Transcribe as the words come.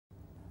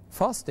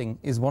fasting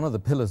is one of the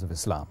pillars of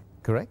Islam,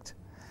 correct?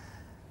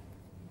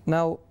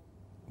 Now,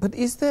 but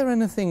is there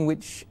anything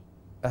which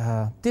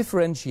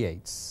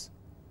differentiates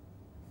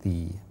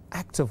the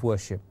act of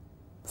worship,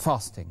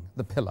 fasting,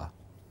 the pillar,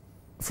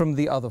 from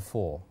the other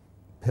four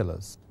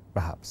pillars,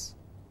 perhaps?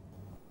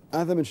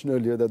 As I mentioned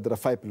earlier, that there are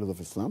 5 pillars of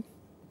Islam,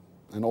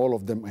 and all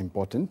of them are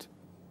important.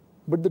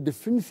 But the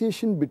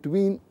differentiation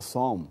between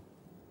Saum,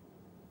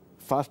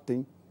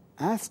 fasting,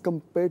 as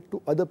compared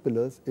to other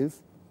pillars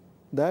is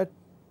that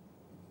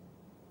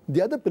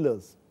the other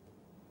pillars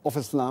of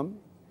Islam,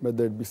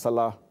 whether it be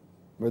Salah,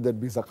 whether it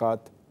be Zakat,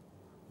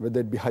 whether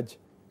it be Hajj,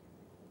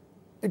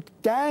 it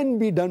can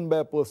be done by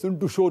a person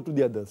to show to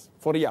the others,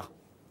 for riyah,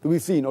 to be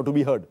seen or to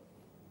be heard.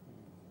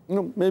 You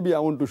know, maybe I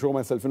want to show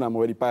myself, I'm a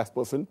very pious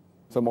person,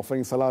 so I'm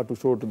offering Salah to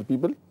show to the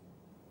people.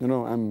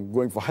 I'm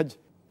going for Hajj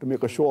to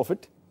make a show of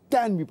it.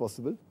 Can be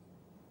possible.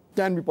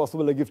 Can be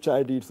possible. I give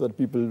charity so that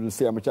people will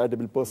say I'm a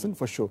charitable person,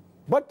 for sure.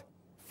 But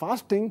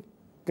fasting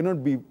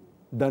cannot be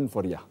done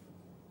for riyah.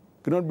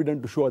 Cannot be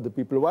done to show other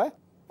people. Why?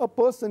 A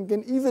person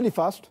can easily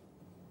fast,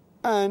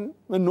 and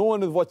when no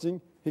one is watching,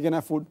 he can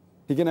have food,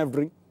 he can have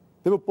drink.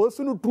 If a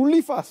person who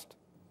truly fasts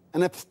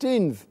and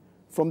abstains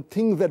from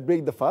things that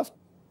break the fast,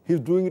 he's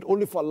doing it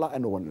only for Allah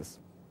and no one else.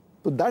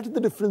 So that's the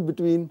difference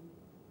between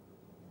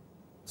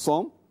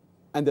Saum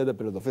and the other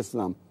pillars of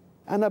Islam.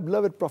 And our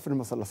beloved Prophet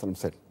Muhammad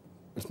said,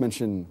 it's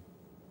mentioned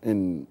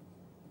in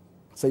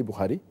Sahih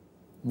Bukhari,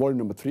 volume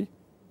number 3,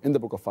 in the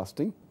book of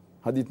fasting,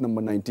 hadith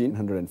number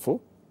 1904.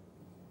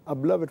 Our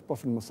beloved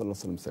Prophet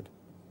Muhammad said,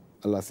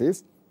 Allah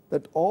says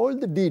that all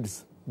the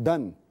deeds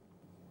done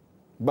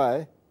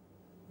by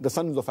the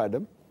sons of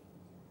Adam,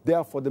 they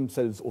are for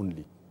themselves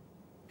only.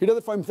 He does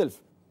it for himself.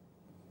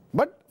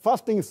 But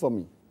fasting is for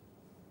me.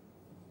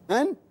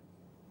 And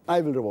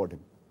I will reward him.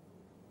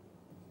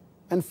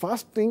 And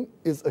fasting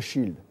is a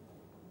shield.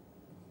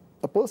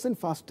 A person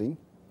fasting,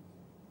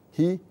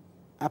 he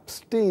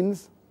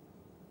abstains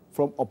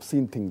from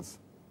obscene things.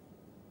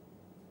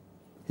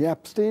 He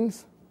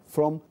abstains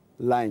from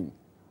lying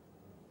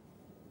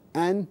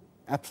and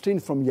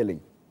abstains from yelling.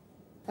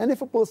 And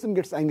if a person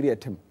gets angry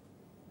at him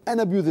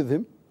and abuses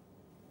him,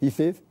 he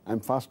says,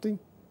 I'm fasting,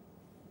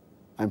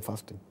 I'm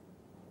fasting.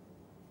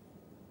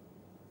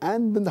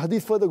 And then the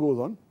hadith further goes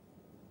on,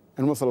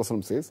 and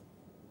Muhammad says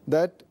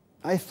that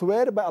I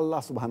swear by Allah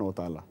subhanahu wa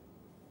ta'ala,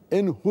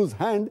 in whose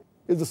hand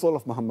is the soul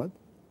of Muhammad,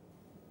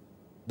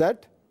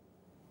 that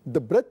the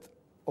breath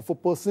of a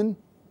person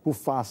who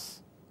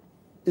fasts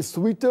is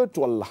sweeter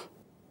to Allah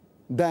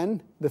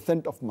than the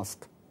scent of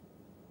musk.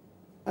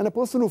 And a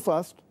person who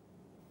fasts,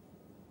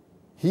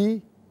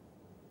 he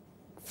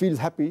feels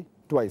happy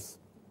twice.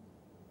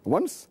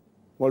 Once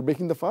while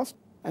breaking the fast,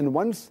 and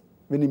once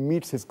when he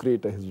meets his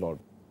Creator, his Lord.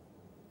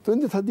 So in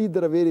this hadith,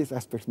 there are various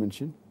aspects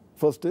mentioned.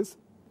 First is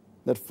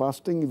that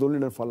fasting is only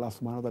done for Allah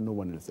subhanahu wa ta'ala, no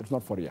one else. It's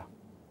not for riyah.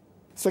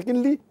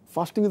 Secondly,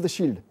 fasting is a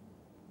shield.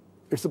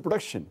 It's a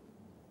protection.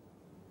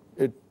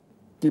 It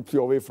keeps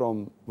you away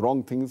from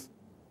wrong things,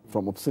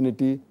 from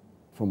obscenity,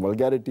 from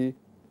vulgarity.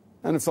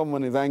 And if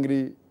someone is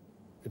angry,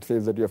 it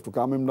says that you have to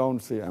calm him down,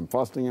 say, I'm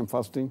fasting, I'm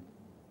fasting.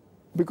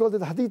 Because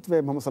there's a hadith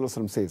where Muhammad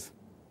says,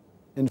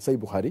 in Sahih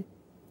Bukhari,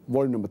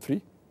 volume number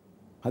 3,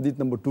 hadith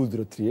number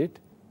 2038,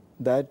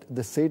 that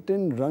the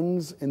Satan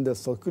runs in the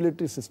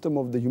circulatory system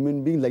of the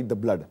human being like the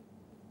blood.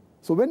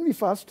 So when we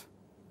fast,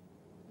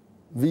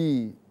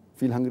 we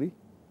feel hungry.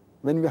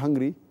 When we're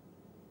hungry,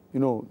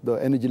 the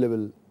energy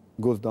level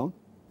goes down,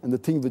 and the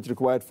things which are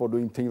required for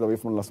doing things away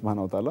from Allah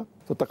subhanahu wa ta'ala,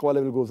 so taqwa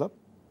level goes up.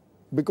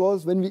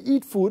 Because when we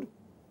eat food,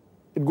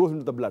 it goes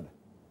into the blood.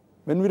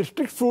 When we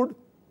restrict food,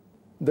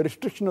 the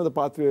restriction of the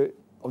pathway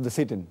of the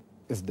Satan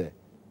is there.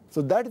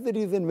 So that is the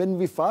reason when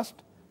we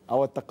fast,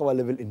 our taqwa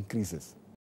level increases.